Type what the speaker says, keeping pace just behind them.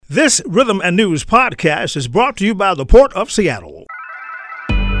This Rhythm and News podcast is brought to you by the Port of Seattle.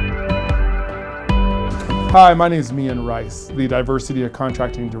 Hi, my name is Mian Rice, the Diversity and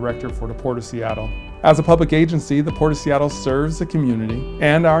Contracting Director for the Port of Seattle. As a public agency, the Port of Seattle serves the community,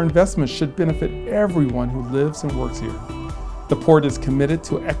 and our investments should benefit everyone who lives and works here. The Port is committed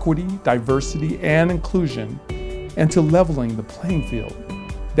to equity, diversity, and inclusion, and to leveling the playing field.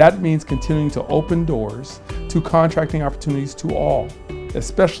 That means continuing to open doors to contracting opportunities to all,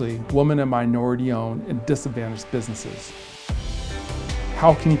 especially women and minority-owned and disadvantaged businesses.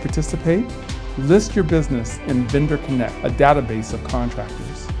 How can you participate? List your business in Vendor Connect, a database of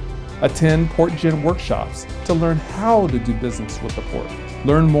contractors. Attend PortGen workshops to learn how to do business with the Port.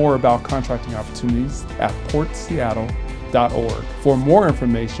 Learn more about contracting opportunities at portseattle.org. For more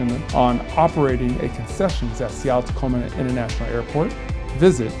information on operating a concessions at Seattle-Tacoma International Airport,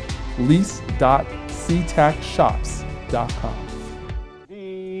 visit lease.ctacshops.com.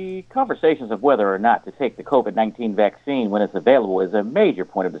 The conversations of whether or not to take the COVID-19 vaccine when it's available is a major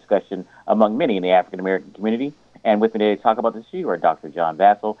point of discussion among many in the African American community. And with me today to talk about this issue are Dr. John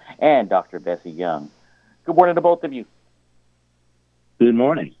Vassell and Dr. Bessie Young. Good morning to both of you. Good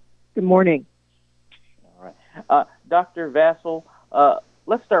morning. Good morning. All right. Dr. Vassell,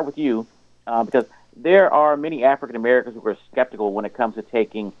 let's start with you because there are many African Americans who are skeptical when it comes to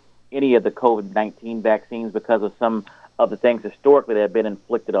taking any of the COVID-19 vaccines because of some of the things historically that have been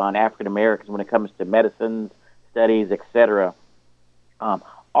inflicted on African Americans when it comes to medicines, studies, etc.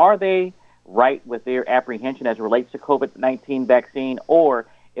 Are they right with their apprehension as it relates to COVID-19 vaccine, or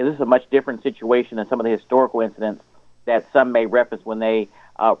is this a much different situation than some of the historical incidents that some may reference when they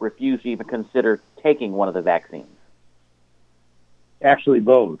refuse to even consider taking one of the vaccines? Actually,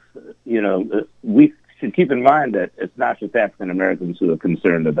 both. We should keep in mind that it's not just African Americans who are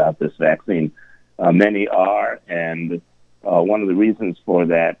concerned about this vaccine. Many are, and one of the reasons for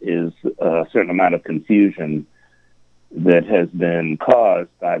that is a certain amount of confusion that has been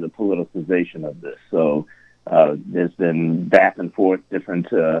caused by the politicization of this. So there's been back and forth different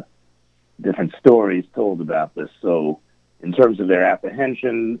stories told about this. So in terms of their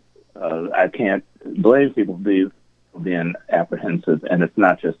apprehension, I can't blame people for being apprehensive, and it's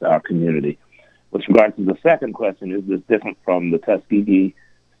not just our community. With regard to the second question, is this different from the Tuskegee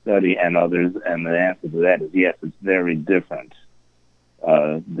study and others? And the answer to that is yes, it's very different.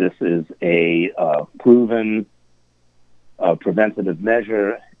 This is a proven preventative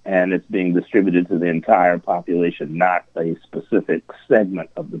measure, and it's being distributed to the entire population, not a specific segment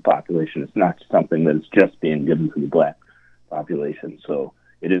of the population. It's not something that is just being given to the black population. So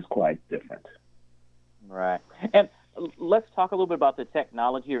it is quite different. Right. And let's talk a little bit about the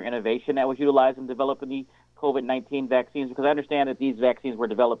technology or innovation that was utilized in developing the COVID-19 vaccines, because I understand that these vaccines were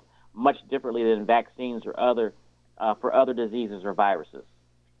developed much differently than vaccines or for other diseases or viruses.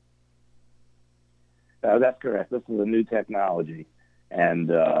 That's correct. This is a new technology,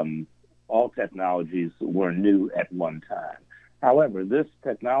 and all technologies were new at one time. However, this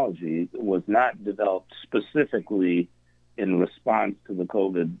technology was not developed specifically in response to the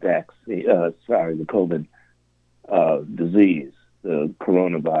COVID vaccine. The COVID disease, the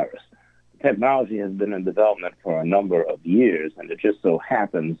coronavirus. The technology has been in development for a number of years, and it just so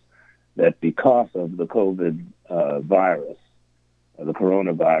happens that because of the COVID virus, the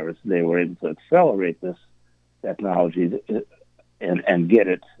coronavirus, they were able to accelerate this technology and get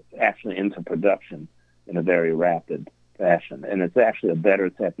it actually into production in a very rapid fashion. And it's actually a better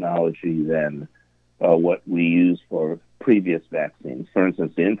technology than what we use for previous vaccines. For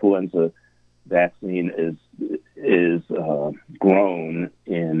instance, the influenza vaccine is grown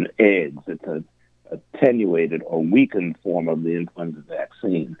in eggs. It's an attenuated or weakened form of the influenza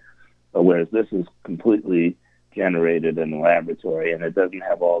vaccine, whereas this is completely generated in the laboratory, and it doesn't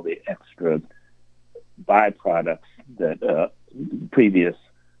have all the extra byproducts that previous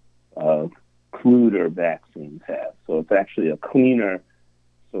cruder vaccines have. So it's actually a cleaner,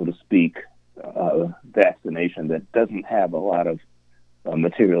 so to speak, vaccination that doesn't have a lot of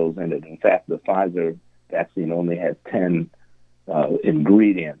materials in it. In fact, the Pfizer vaccine only has 10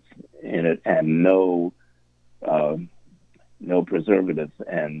 ingredients in it and no preservatives.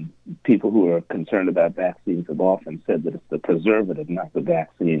 And people who are concerned about vaccines have often said that it's the preservative, not the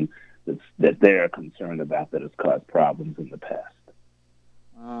vaccine, that they're concerned about that has caused problems in the past.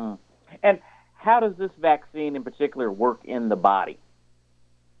 And how does this vaccine in particular work in the body?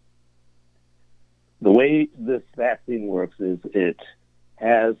 The way this vaccine works is it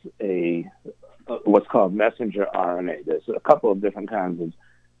has what's called messenger RNA. There's a couple of different kinds of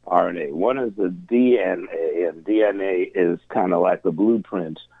RNA. One is the DNA, and DNA is kind of like the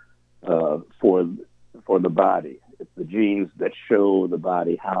blueprint for the body. It's the genes that show the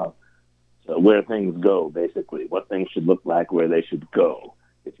body how, where things go, basically, what things should look like, where they should go,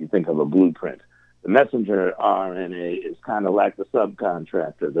 if you think of a blueprint. The messenger RNA is kind of like the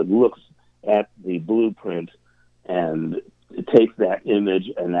subcontractor that looks at the blueprint and it takes that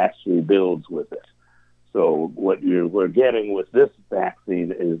image and actually builds with it. So what we're getting with this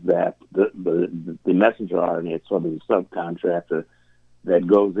vaccine is that the messenger RNA is sort of the subcontractor that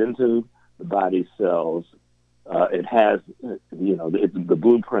goes into the body's cells. It has, it's the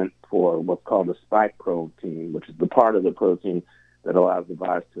blueprint for what's called the spike protein, which is the part of the protein that allows the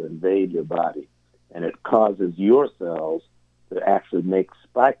virus to invade your body. And it causes your cells to actually make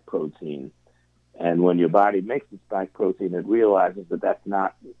spike protein. And when your body makes the spike protein, it realizes that that's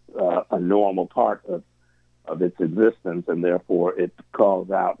not a normal part of its existence, and therefore it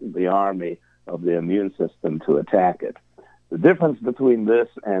calls out the army of the immune system to attack it. The difference between this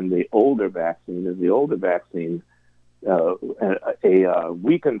and the older vaccine is the older vaccine, a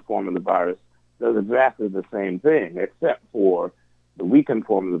weakened form of the virus, does exactly the same thing, except for the weakened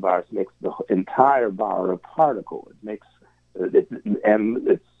form of the virus makes the entire viral particle. It makes and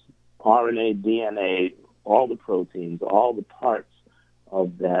it's RNA, DNA, all the proteins, all the parts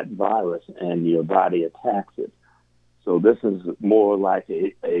of that virus, and your body attacks it. So this is more like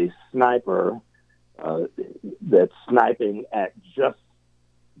a sniper that's sniping at just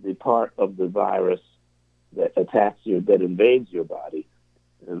the part of the virus that attacks you, that invades your body,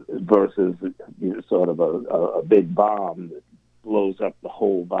 versus sort of a big bomb that blows up the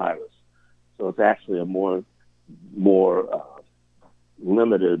whole virus. So it's actually a more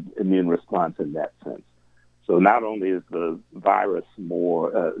limited immune response in that sense. So not only is the virus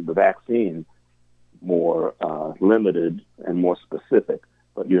the vaccine more limited and more specific,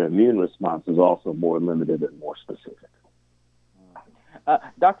 but your immune response is also more limited and more specific.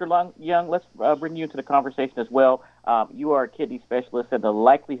 Dr. Young, let's bring you into the conversation as well. You are a kidney specialist, and the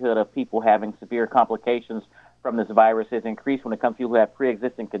likelihood of people having severe complications from this virus is increased when it comes to people who have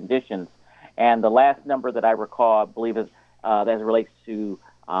pre-existing conditions. And the last number that I recall, I believe, is as it relates to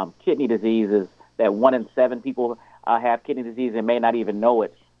kidney disease, is that 1 in 7 people have kidney disease and may not even know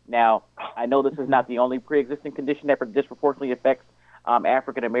it. Now, I know this is not the only pre-existing condition that disproportionately affects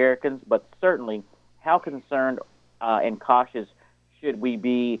African Americans, but certainly, how concerned and cautious should we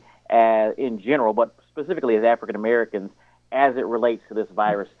be in general, but specifically as African Americans, as it relates to this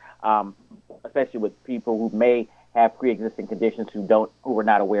virus, especially with people who may have pre-existing conditions who are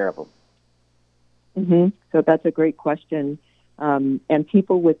not aware of them? Mm-hmm. So that's a great question. And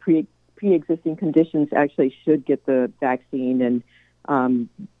people with pre-existing conditions actually should get the vaccine. And,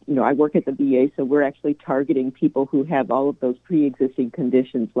 I work at the VA, so we're actually targeting people who have all of those pre-existing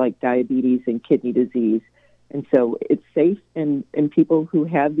conditions like diabetes and kidney disease. And so it's safe in people who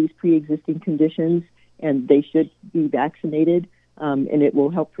have these pre-existing conditions, and they should be vaccinated, and it will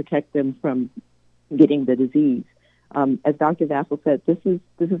help protect them from getting the disease. As Dr. Vassell said, this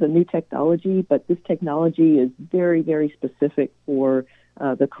is a new technology, but this technology is very, very specific for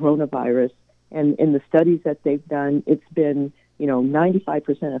the coronavirus. And in the studies that they've done, it's been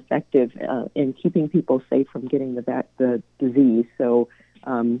 95% effective in keeping people safe from getting the disease. So,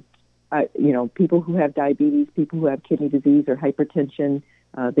 people who have diabetes, people who have kidney disease or hypertension,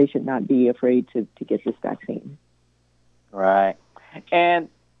 they should not be afraid to get this vaccine. Right. And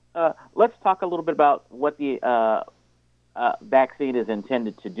let's talk a little bit about what the vaccine is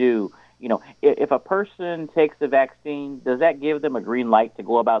intended to do. If a person takes the vaccine, does that give them a green light to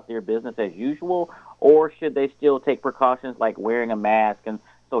go about their business as usual, or should they still take precautions like wearing a mask and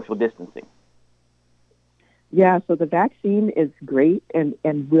social distancing? Yeah, so the vaccine is great and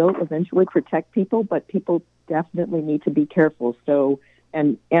will eventually protect people, but people definitely need to be careful. So,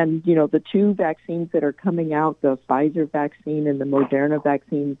 and the 2 vaccines that are coming out, the Pfizer vaccine and the Moderna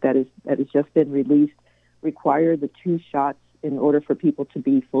vaccine that has just been released, require the 2 shots in order for people to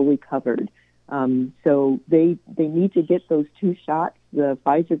be fully covered. So they need to get those 2 shots. The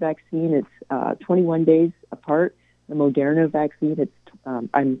Pfizer vaccine, it's 21 days apart. The Moderna vaccine, it's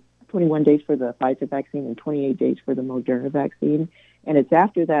 21 days for the Pfizer vaccine and 28 days for the Moderna vaccine. And it's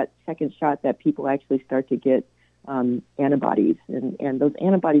after that second shot that people actually start to get antibodies. And those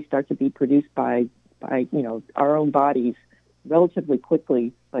antibodies start to be produced by our own bodies relatively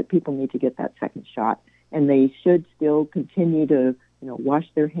quickly, but people need to get that second shot. And they should still continue to, wash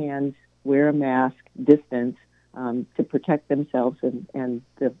their hands, wear a mask, distance, to protect themselves and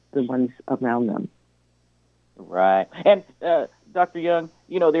the ones around them. Right. And Dr. Young,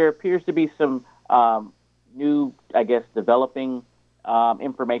 there appears to be some new, developing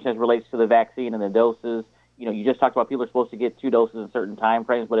information as relates to the vaccine and the doses. You just talked about people are supposed to get 2 doses in certain time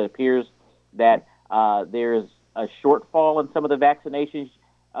frames, but it appears that there's a shortfall in some of the vaccinations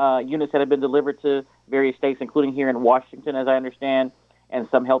units that have been delivered to various states, including here in Washington, as I understand, and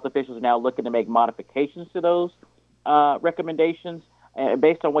some health officials are now looking to make modifications to those recommendations.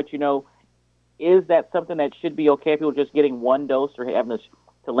 Based on what you know, is that something that should be okay? People just getting one dose or having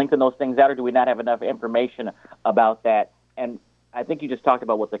to lengthen those things out, or do we not have enough information about that? And I think you just talked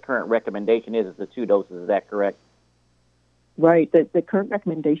about what the current recommendation is the 2 doses. Is that correct? Right. The current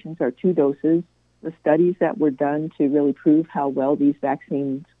recommendations are 2 doses. The studies that were done to really prove how well these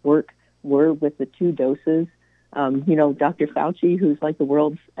vaccines work were with the 2 doses. Dr. Fauci, who's like the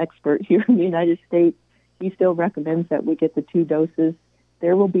world's expert here in the United States, he still recommends that we get the 2 doses.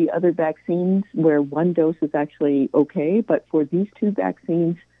 There will be other vaccines where 1 dose is actually okay, but for these 2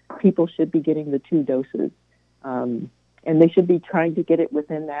 vaccines, people should be getting the 2 doses. And they should be trying to get it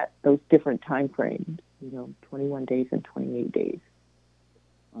within those different time frames, 21 days and 28 days.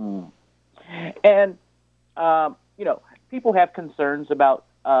 And, people have concerns about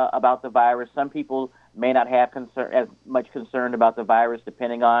the virus. Some people may not have as much concern about the virus,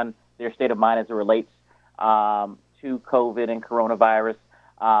 depending on their state of mind as it relates to COVID and coronavirus.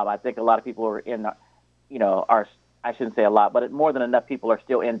 I think a lot of people are I shouldn't say a lot, but more than enough people are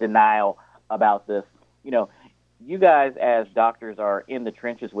still in denial about this. You guys as doctors are in the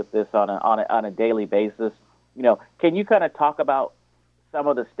trenches with this on a daily basis. Can you kind of talk about some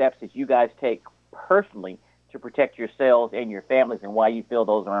of the steps that you guys take personally to protect yourselves and your families, and why you feel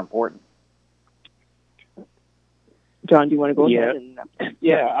those are important? John, do you want to go ahead?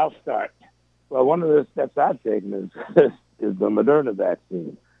 Yeah, I'll start. Well, one of the steps I've taken is the Moderna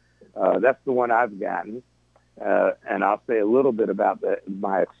vaccine. That's the one I've gotten, and I'll say a little bit about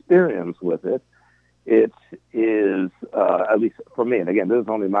my experience with it. It is, at least for me, and again, this is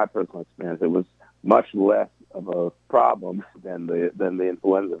only my personal experience, it was much less of a problem than the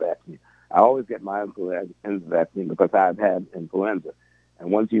influenza vaccine. I always get my influenza vaccine because I've had influenza.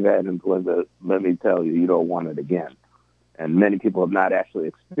 And once you've had influenza, let me tell you, you don't want it again. And many people have not actually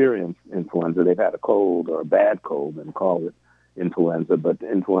experienced influenza. They've had a cold or a bad cold and call it influenza, but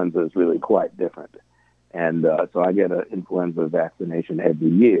influenza is really quite different. And so I get an influenza vaccination every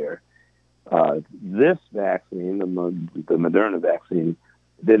year. This vaccine, the Moderna vaccine,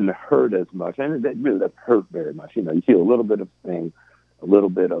 didn't hurt as much, and it really doesn't hurt very much. You feel a little bit of sting, a little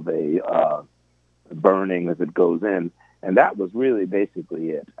bit of a burning as it goes in, and that was really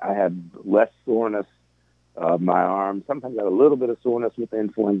basically it. I had less soreness of my arm. Sometimes I had a little bit of soreness with the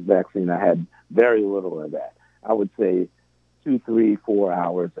influenza vaccine. I had very little of that. I would say 2, 3, 4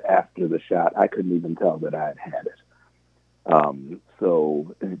 hours after the shot, I couldn't even tell that I had it.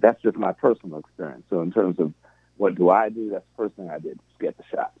 So that's just my personal experience. So in terms of what do I do, that's the first thing I did, was get the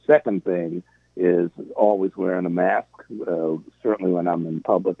shot. Second thing is always wearing a mask, certainly when I'm in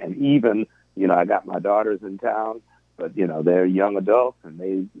public. And even, I got my daughters in town, but, they're young adults, and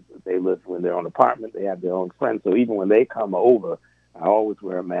they live in their own apartment. They have their own friends. So even when they come over, I always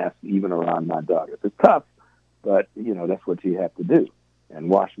wear a mask, even around my daughters. It's tough, but, that's what you have to do. And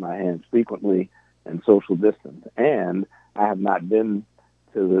wash my hands frequently and social distance. And I have not been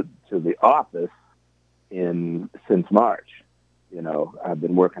to the office since March. I've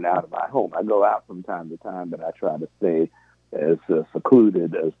been working out of my home. I go out from time to time, but I try to stay as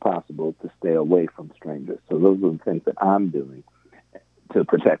secluded as possible to stay away from strangers. So those are the things that I'm doing to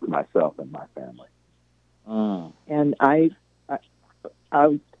protect myself and my family. And I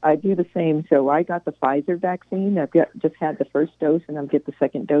do the same. So I got the Pfizer vaccine. I've just had the first dose, and I'll get the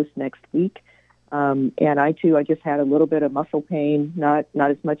second dose next week. And I just had a little bit of muscle pain, not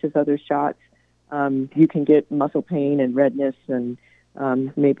as much as other shots. You can get muscle pain and redness and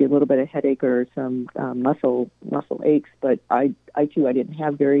maybe a little bit of headache or some muscle aches, but I didn't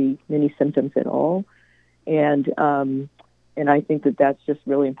have very many symptoms at all. And I think that that's just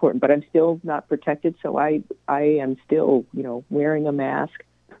really important. But I'm still not protected, so I am still, wearing a mask.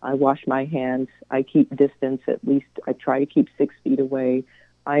 I wash my hands. I keep distance. At least I try to keep 6 feet away.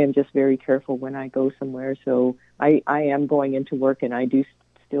 I am just very careful when I go somewhere. So I am going into work, and I do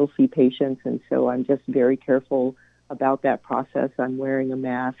still see patients, and so I'm just very careful about that process. I'm wearing a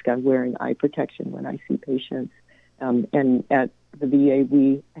mask. I'm wearing eye protection when I see patients. And at the VA,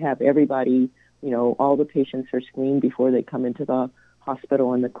 we have everybody, all the patients are screened before they come into the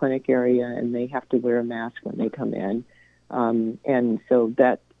hospital and the clinic area, and they have to wear a mask when they come in. And so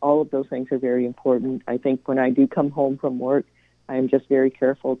that all of those things are very important. I think when I do come home from work, I am just very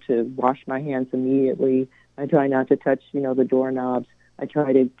careful to wash my hands immediately. I try not to touch, the doorknobs. I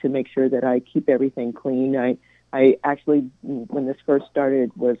try to make sure that I keep everything clean. I actually, when this first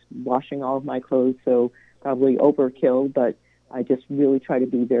started, was washing all of my clothes, so probably overkill, but I just really try to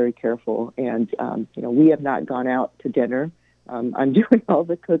be very careful. And, we have not gone out to dinner. I'm doing all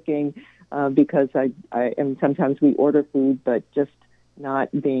the cooking because and sometimes we order food, but just not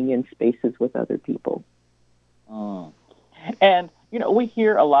being in spaces with other people. And, we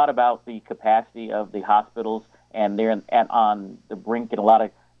hear a lot about the capacity of the hospitals, and they're on the brink in a lot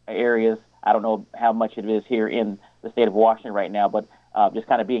of areas. I don't know how much it is here in the state of Washington right now, but just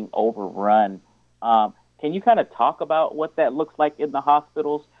kind of being overrun. Can you kind of talk about what that looks like in the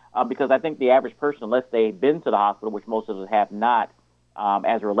hospitals? Because I think the average person, unless they've been to the hospital, which most of us have not,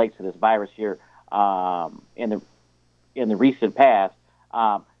 as it relates to this virus here in the recent past,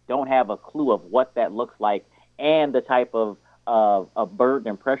 don't have a clue of what that looks like and the type of burden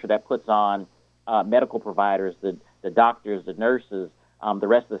and pressure that puts on medical providers, the doctors, the nurses, the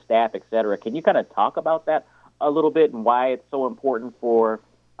rest of the staff, et cetera. Can you kind of talk about that a little bit and why it's so important for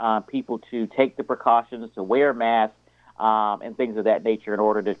people to take the precautions, to wear masks, and things of that nature in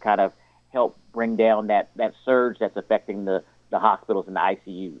order to kind of help bring down that surge that's affecting the hospitals and the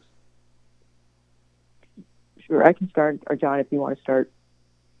ICUs? Sure, I can start, or John, if you want to start.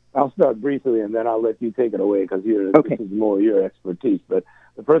 I'll start briefly, and then I'll let you take it away because okay. This is more your expertise. But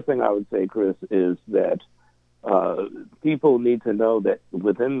the first thing I would say, Chris, is that people need to know that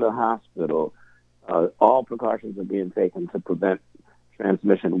within the hospital, all precautions are being taken to prevent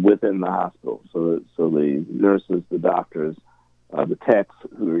transmission within the hospital. So the nurses, the doctors, the techs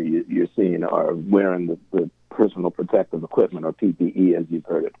who you're seeing are wearing the personal protective equipment, or PPE, as you've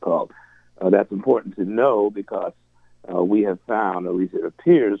heard it called. That's important to know because we have found, at least it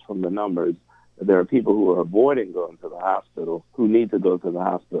appears from the numbers, that there are people who are avoiding going to the hospital who need to go to the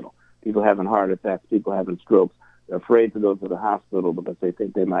hospital. People having heart attacks, people having strokes. They're afraid to go to the hospital because they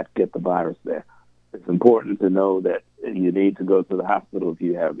think they might get the virus there. It's important to know that you need to go to the hospital if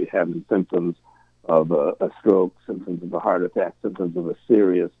you're having symptoms of a stroke, symptoms of a heart attack, symptoms of a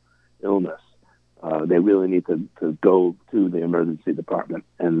serious illness. They really need to go to the emergency department,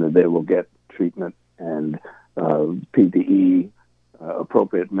 and they will get treatment and PPE,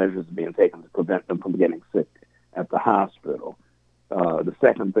 appropriate measures being taken to prevent them from getting sick at the hospital. The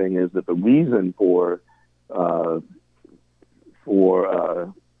second thing is that the reason for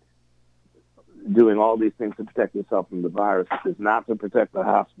doing all these things to protect yourself from the virus is not to protect the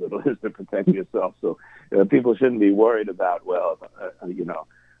hospital, is to protect yourself. So people shouldn't be worried about,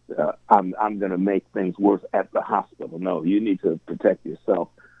 I'm going to make things worse at the hospital. No, you need to protect yourself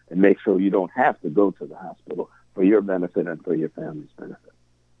and make sure you don't have to go to the hospital for your benefit and for your family's benefit.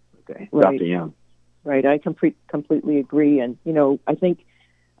 Okay, right. Dr. Young. Right, I completely agree. And, I think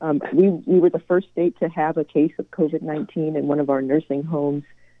we were the first state to have a case of COVID-19 in one of our nursing homes,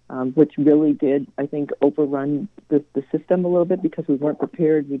 which really did, I think, overrun the system a little bit because we weren't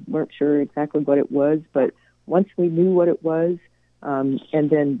prepared. We weren't sure exactly what it was. But once we knew what it was, and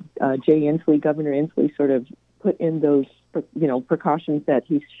then Governor Inslee sort of put in those, precautions that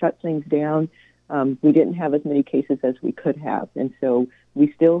he shut things down, we didn't have as many cases as we could have. And so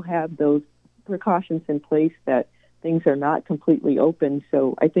we still have those precautions in place that things are not completely open.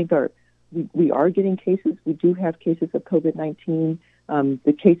 So I think we are getting cases. We do have cases of COVID-19.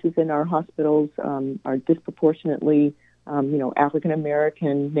 The cases in our hospitals are disproportionately, African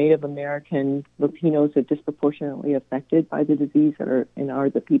American, Native American, Latinos are disproportionately affected by the disease and are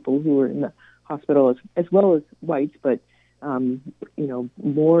the people who are in the hospital as well as whites, but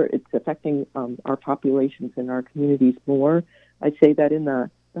more it's affecting our populations and our communities more. I'd say that in the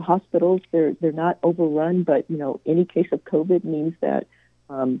hospitals, they're not overrun, but any case of COVID means that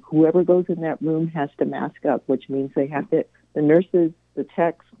whoever goes in that room has to mask up, which means they have to. The nurses, the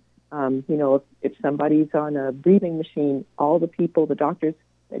techs, if somebody's on a breathing machine, all the people, the doctors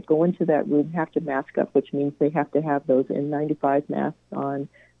that go into that room have to mask up, which means they have to have those N95 masks on.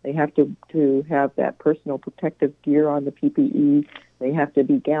 They have to have that personal protective gear on, the PPE. They have to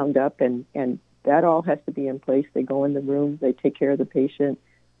be gowned up, and that all has to be in place. They go in the room, they take care of the patient.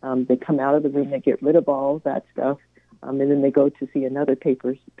 They come out of the room, they get rid of all that stuff, and then they go to see another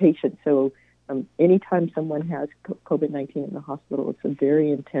patient. So anytime someone has COVID-19 in the hospital, it's very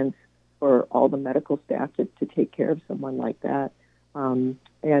intense for all the medical staff to take care of someone like that. And,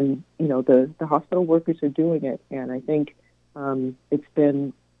 the hospital workers are doing it, and I think it's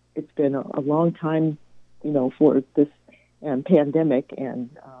been a long time, for this pandemic, and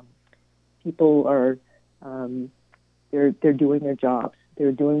people are they're doing their jobs.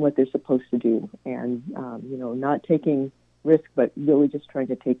 They're doing what they're supposed to do, and not taking risk, but really just trying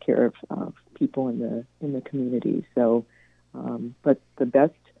to take care of people in the community. So, but the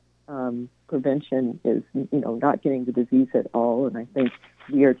best prevention is not getting the disease at all. And I think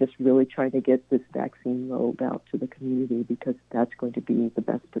we are just really trying to get this vaccine rolled out to the community because that's going to be the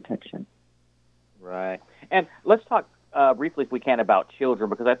best protection. Right. And let's talk briefly, if we can, about children,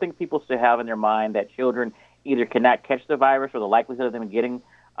 because I think people still have in their mind that children either cannot catch the virus or the likelihood of them getting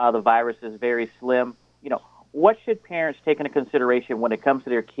the virus is very slim. What should parents take into consideration when it comes to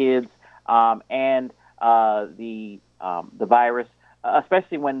their kids and the virus,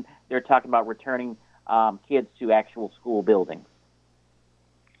 especially when they're talking about returning kids to actual school buildings?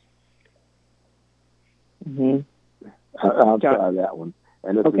 Mm-hmm. I'll try that one.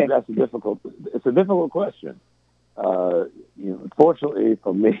 And it's a difficult question. Fortunately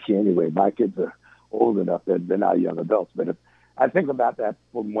for me, anyway, my kids are old enough that they're not young adults. But if I think about that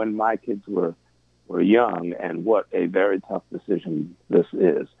from when my kids were young, and what a very tough decision this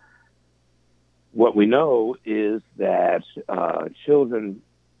is. What we know is that children,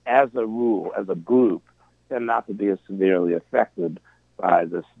 as a rule, as a group, tend not to be as severely affected by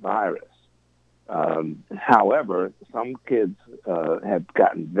this virus. However, some kids have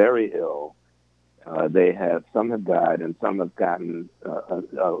gotten very ill. Some have died, and some have gotten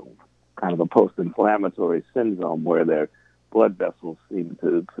kind of a post-inflammatory syndrome where their blood vessels seem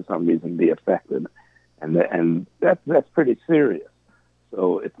to, for some reason, be affected, and that's pretty serious.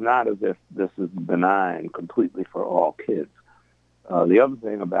 So it's not as if this is benign completely for all kids. The other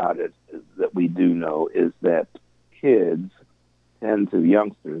thing about it is that we do know is that kids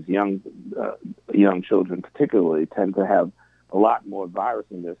youngsters, young children particularly, tend to have a lot more virus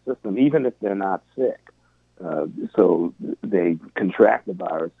in their system, even if they're not sick. So they contract the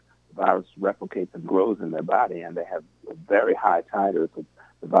virus replicates and grows in their body, and they have very high titers of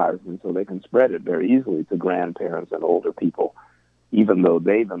the virus, and so they can spread it very easily to grandparents and older people, even though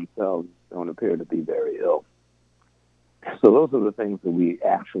they themselves don't appear to be very ill. So those are the things that we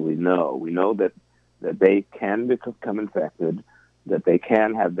actually know. We know that they can become infected, that they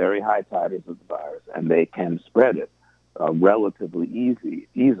can have very high titers of the virus, and they can spread it relatively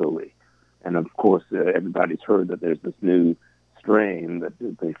easily. And of course, everybody's heard that there's this new strain that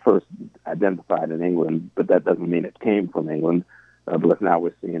they first identified in England, but that doesn't mean it came from England, because now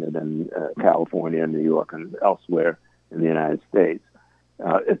we're seeing it in California, New York, and elsewhere in the United States.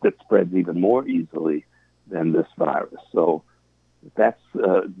 It spreads even more easily than this virus. So that's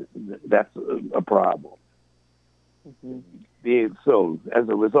a problem. Mm-hmm. So as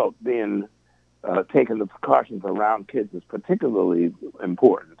a result, taking the precautions around kids is particularly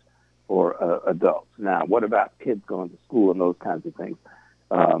important for adults. Now, what about kids going to school and those kinds of things?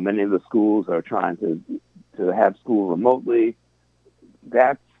 Many of the schools are trying to have school remotely.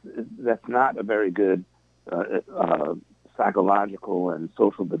 That's not a very good psychological and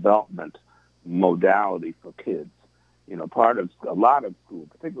social development modality for kids. Part of a lot of school,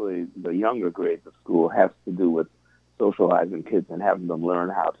 particularly the younger grades of school, has to do with socializing kids and having them learn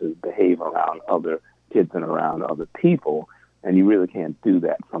how to behave around other kids and around other people, and you really can't do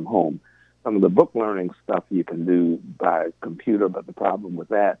that from home. Some of the book learning stuff you can do by computer, but the problem with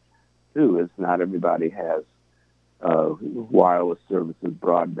that, too, is not everybody has wireless services,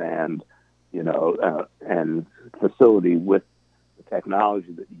 broadband, and facility with the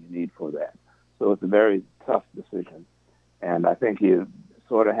technology that you need for that. So it's a very tough decision. And I think you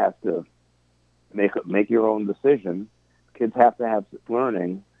sort of have to make your own decision. Kids have to have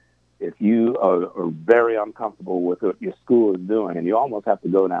learning. If you are very uncomfortable with what your school is doing, and you almost have to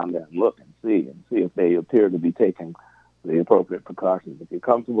go down there and look and see if they appear to be taking the appropriate precautions. If you're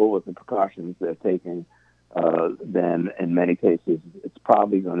comfortable with the precautions they're taking, then in many cases it's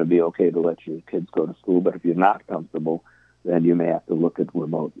probably going to be okay to let your kids go to school. But if you're not comfortable, then you may have to look at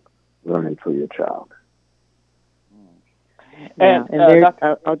remote learning for your child. And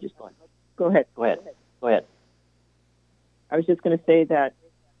I'll just go ahead. Go ahead. I was just going to say that,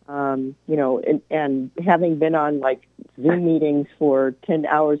 and having been on like Zoom meetings for 10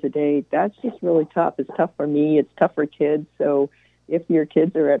 hours a day, that's just really tough. It's tough for me. It's tough for kids. So if your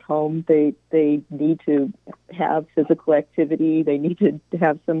kids are at home, they need to have physical activity. They need to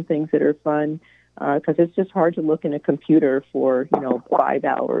have some things that are fun, because it's just hard to look in a computer for 5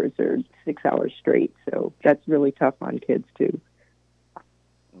 hours or 6 hours straight. So that's really tough on kids too.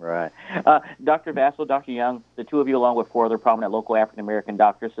 Right. Dr. Vassal, Dr. Young, the two of you, along with 4 other prominent local African-American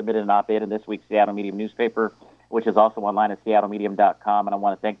doctors, submitted an op-ed in this week's Seattle Medium newspaper, which is also online at seattlemedium.com. And I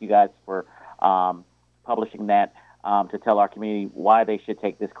want to thank you guys for publishing that to tell our community why they should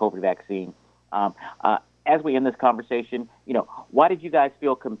take this COVID vaccine. As we end this conversation, why did you guys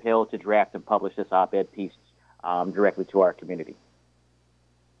feel compelled to draft and publish this op-ed piece directly to our community?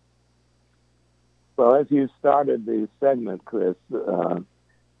 Well, as you started the segment, Chris,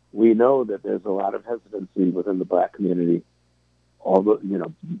 we know that there's a lot of hesitancy within the Black community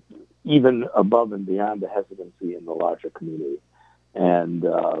even above and beyond the hesitancy in the larger community. And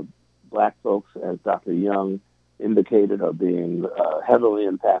Black folks, as Dr. Young indicated, are being heavily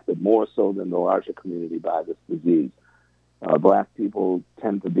impacted, more so than the larger community, by this disease. Black people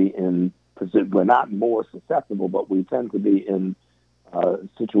tend to be we're not more susceptible, but we tend to be in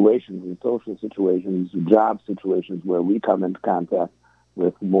situations, in social situations, job situations, where we come into contact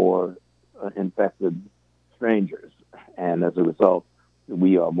with more infected strangers. And as a result,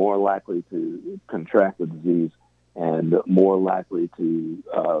 we are more likely to contract the disease and more likely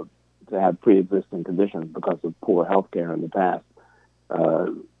to have pre-existing conditions because of poor health care in the past.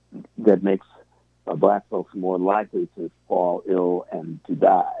 That makes Black folks more likely to fall ill and to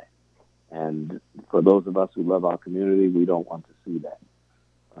die. And for those of us who love our community, we don't want to see that.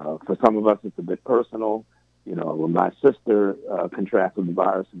 For some of us, it's a bit personal. When my sister contracted the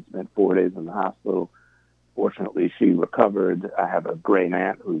virus and spent 4 days in the hospital, fortunately, she recovered. I have a great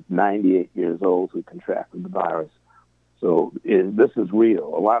aunt who's 98 years old who contracted the virus. So this is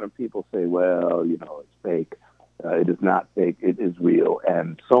real. A lot of people say, well, it's fake. It is not fake. It is real.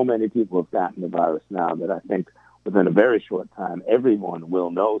 And so many people have gotten the virus now that I think within a very short time, everyone will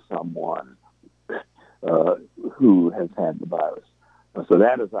know someone who has had the virus. So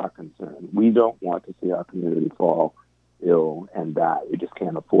that is our concern. We don't want to see our community fall ill and die. We just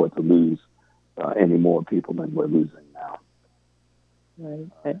can't afford to lose any more people than we're losing now.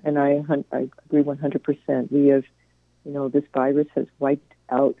 Right. And I agree 100%. We have, this virus has wiped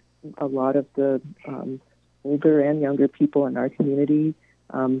out a lot of the older and younger people in our community.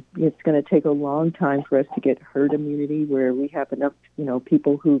 It's going to take a long time for us to get herd immunity, where we have enough,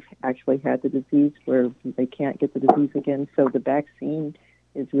 people who've actually had the disease where they can't get the disease again. So the vaccine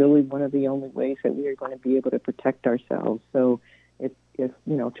is really one of the only ways that we are going to be able to protect ourselves. So if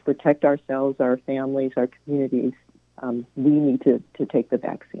to protect ourselves, our families, our communities, we need to take the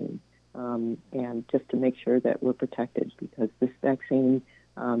vaccine, and just to make sure that we're protected, because this vaccine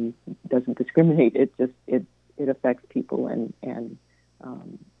doesn't discriminate. It affects people, and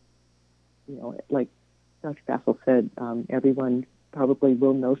like Dr. Bassel said, everyone probably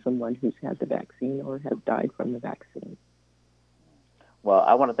will know someone who's had the vaccine or has died from the vaccine. Well,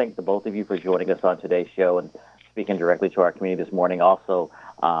 I want to thank the both of you for joining us on today's show and speaking directly to our community this morning, also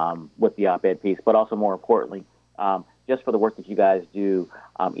with the op-ed piece, but also more importantly, just for the work that you guys do,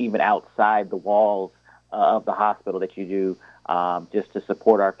 even outside the walls of the hospital that you do, just to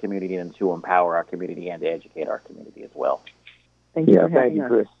support our community and to empower our community and to educate our community as well. Thank you. Thank you,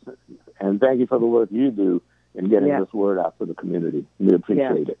 Chris. And thank you for the work you do in getting this word out to the community. We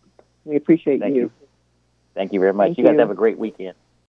appreciate it. We appreciate you. Thank you very much. You guys have a great weekend.